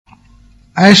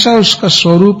ऐसा उसका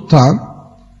स्वरूप था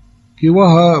कि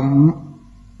वह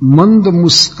मंद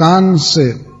मुस्कान से,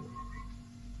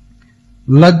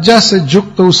 लज्जा से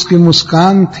युक्त उसकी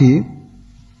मुस्कान थी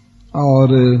और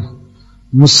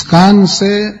मुस्कान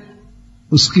से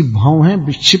उसकी भौहें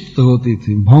विक्षिप्त होती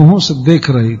थी, भौहों से देख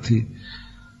रही थी।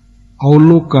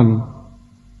 अवलोकन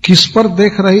किस पर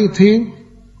देख रही थी?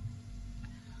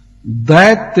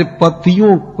 दैत्य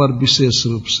पतियों पर विशेष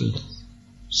रूप से,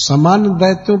 सामान्य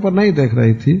दैत्यों पर नहीं देख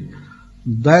रही थी,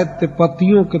 दैत्य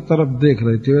पतियों की तरफ देख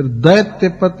रही थी। और दैत्य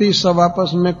पति सब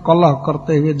आपस में कलह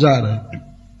करते हुए जा रहे थे,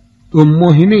 तो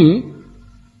मोहिनी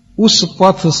उस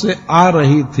पथ से आ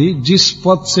रही थी जिस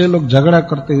पथ से लोग झगड़ा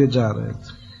करते हुए जा रहे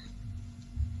थे।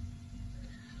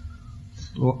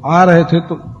 तो आ रहे थे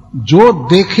तो जो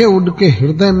देखे उनके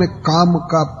हृदय में काम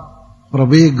का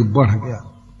प्रवेग बढ़ गया,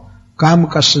 काम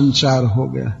का संचार हो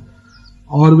गया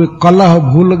और वे कलह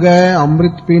भूल गए,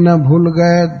 अमृत पीना भूल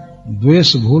गए,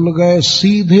 द्वेष भूल गए,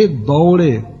 सीधे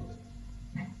दौड़े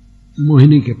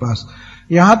मोहिनी के पास।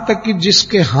 यहां तक कि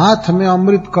जिसके हाथ में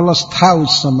अमृत कलश था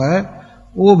उस समय,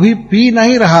 वो भी पी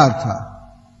नहीं रहा था,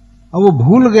 अब वो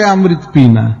भूल गया अमृत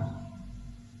पीना।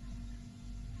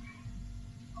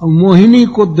 मोहिनी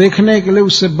को देखने के लिए,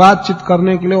 उससे बातचीत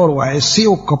करने के लिए, और वैसे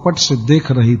वो कपट से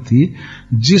देख रही थी,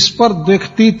 जिस पर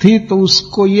देखती थी तो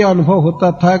उसको ये अनुभव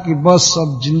होता था कि बस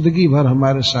अब जिंदगी भर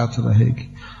हमारे साथ रहेगी,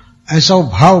 ऐसा वो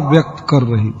भाव व्यक्त कर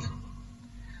रही थी।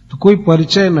 तो कोई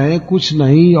परिचय नहीं, कुछ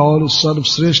नहीं, और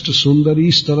सर्वश्रेष्ठ सुंदरी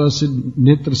इस तरह से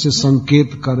नेत्र से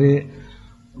संकेत करे,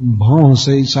 भौं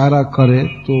से इशारा करे,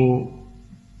 तो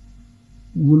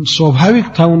स्वाभाविक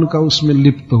था उनका उसमें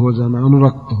लिप्त हो जाना,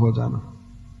 अनुरक्त हो जाना।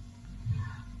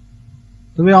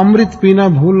 तो वे अमृत पीना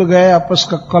भूल गए, आपस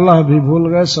का कलह भी भूल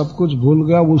गए, सब कुछ भूल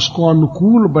गया, उसको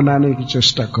अनुकूल बनाने की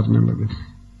चेष्टा करने लगे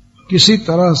किसी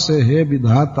तरह से। हे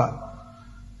विधाता,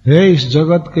 हे इस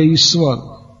जगत के ईश्वर,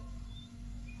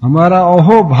 हमारा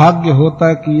अहो भाग्य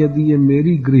होता कि यदि ये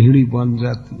मेरी गृहिणी बन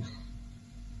जाती।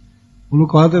 उन लोग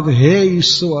कहते थे हे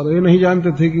ईश्वर, ये नहीं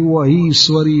जानते थे कि वही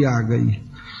ईश्वरी आ गई,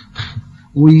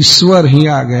 वो ईश्वर ही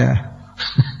आ गया।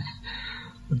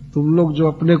 तुम लोग जो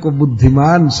अपने को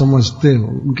बुद्धिमान समझते हो,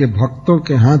 उनके भक्तों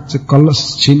के हाथ से कलश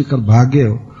छीन कर भागे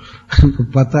हो, तो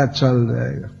पता चल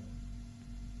जाएगा।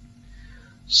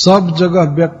 सब जगह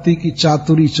व्यक्ति की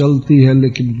चातुरी चलती है,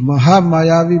 लेकिन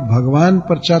महामायावी भगवान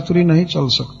पर चातुरी नहीं चल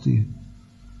सकती है।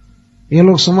 ये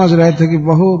लोग समझ रहे थे कि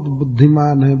बहुत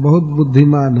बुद्धिमान है, बहुत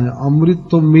बुद्धिमान है, अमृत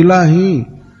तो मिला ही,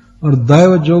 और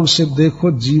दैव जोग से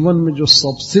देखो जीवन में जो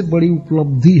सबसे बड़ी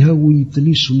उपलब्धि है वो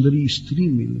इतनी सुंदरी स्त्री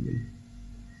मिल गई।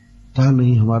 था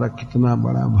नहीं हमारा कितना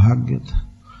बड़ा भाग्य था,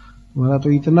 हमारा तो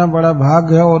इतना बड़ा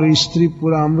भाग्य है, और स्त्री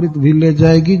पूरा अमृत भी ले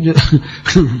जाएगी जो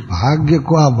भाग्य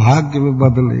को अभाग्य में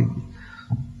बदलेगी।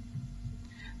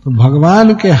 तो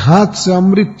भगवान के हाथ से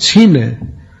अमृत छीने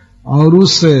और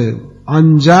उस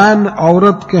अनजान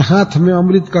औरत के हाथ में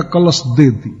अमृत का कलश दे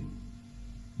दी।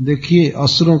 देखिए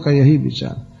असुरों का यही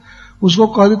विचार। उसको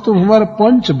कह दी तुम हमारे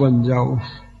पंच बन जाओ,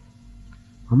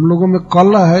 हम लोगों में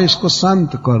कलह है, इसको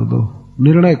शांत कर दो,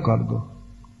 निर्णय कर दो।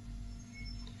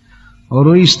 और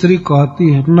वो स्त्री कहती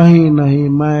है नहीं नहीं,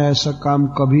 मैं ऐसा काम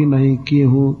कभी नहीं की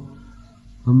हूं,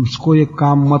 हमको ये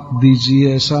काम मत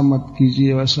दीजिए, ऐसा मत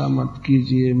कीजिए, वैसा मत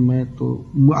कीजिए, मैं तो,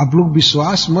 आप लोग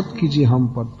विश्वास मत कीजिए हम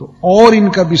पर। तो और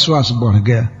इनका विश्वास बढ़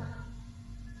गया।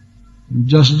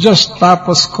 जस जस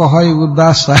तापस कहै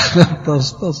उदास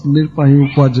तस तस निरपहि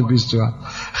उपज विश्वास।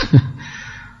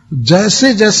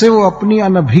 जैसे जैसे वो अपनी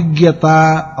अनभिज्ञता,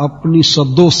 अपनी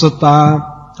सदोषता,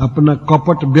 अपना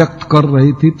कपट व्यक्त कर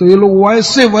रही थी, तो ये लोग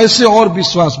वैसे वैसे और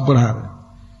विश्वास बढ़ा रहे।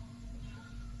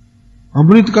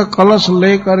 अमृत का कलश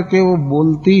लेकर के वो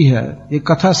बोलती है, ये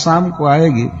कथा शाम को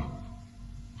आएगी,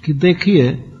 कि देखिए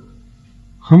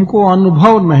हमको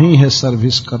अनुभव नहीं है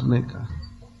सर्विस करने का,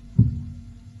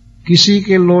 किसी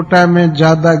के लोटा में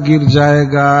ज्यादा गिर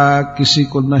जाएगा, किसी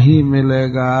को नहीं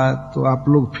मिलेगा, तो आप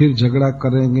लोग फिर झगड़ा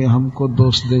करेंगे, हमको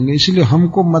दोष देंगे, इसलिए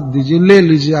हमको मत दीजिए, ले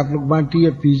लीजिए, आप लोग बांटिए,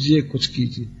 पीजिए, कुछ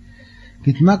कीजिए।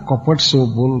 कितना कपट से वो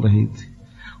बोल रही थी।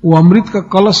 वो अमृत का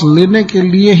कलश लेने के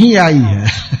लिए ही आई है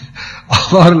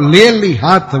और ले ली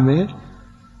हाथ में।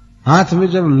 हाथ में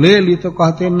जब ले ली तो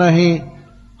कहते नहीं,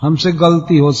 हमसे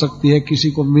गलती हो सकती है, किसी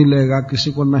को मिलेगा,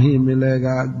 किसी को नहीं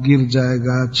मिलेगा, गिर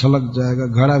जाएगा, छलक जाएगा,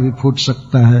 घड़ा भी फूट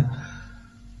सकता है,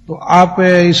 तो आप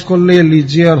इसको ले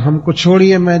लीजिए और हमको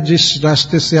छोड़िए, मैं जिस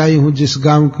रास्ते से आई हूं, जिस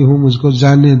गांव की हूं, मुझको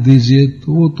जाने दीजिए।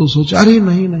 तो वो तो सोचा अरे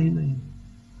नहीं नहीं नहीं,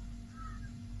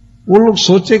 वो लोग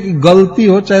सोचे कि गलती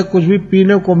हो, चाहे कुछ भी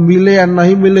पीने को मिले या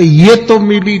नहीं मिले, ये तो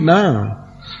मिली ना,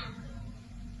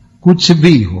 कुछ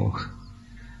भी हो।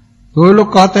 तो वो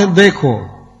लोग कहते हैं देखो,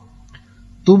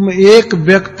 तुम एक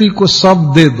व्यक्ति को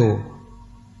सब दे दो,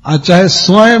 और चाहे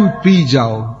स्वयं पी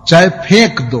जाओ, चाहे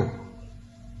फेंक दो,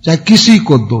 चाहे किसी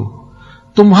को दो,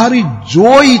 तुम्हारी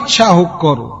जो इच्छा हो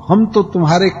करो, हम तो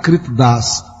तुम्हारे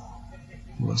कृतदास,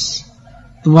 बस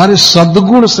तुम्हारे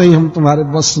सद्गुण से ही हम तुम्हारे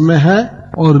बस में हैं।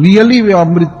 और रियली वे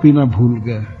अमृत पीना भूल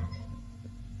गए।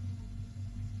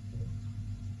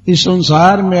 इस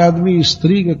संसार में आदमी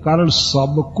स्त्री के कारण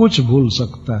सब कुछ भूल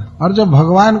सकता है, और जब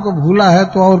भगवान को भूला है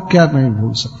तो और क्या नहीं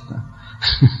भूल सकता।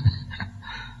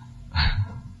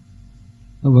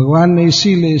 तो भगवान ने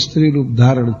इसीलिए स्त्री रूप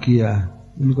धारण किया है,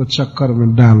 उनको चक्कर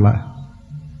में डाला है।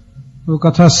 वो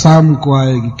कथा शाम को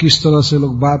आएगी, किस तरह से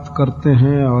लोग बात करते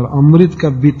हैं, और अमृत का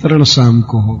वितरण शाम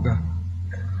को होगा।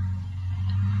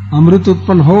 अमृत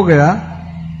उत्पन्न हो गया,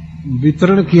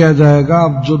 वितरण किया जाएगा।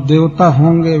 अब जो देवता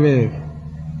होंगे वे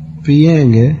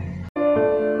पिएंगे।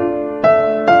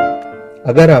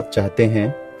 अगर आप चाहते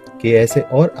हैं कि ऐसे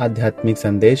और आध्यात्मिक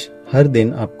संदेश हर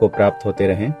दिन आपको प्राप्त होते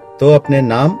रहें, तो अपने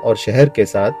नाम और शहर के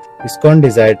साथ इस्कॉन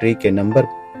डिजायर ट्री के नंबर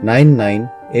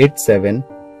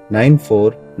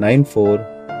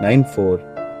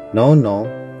 9987949494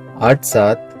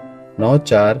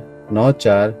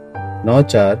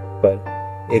 9987949494 पर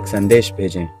एक संदेश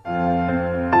भेजें।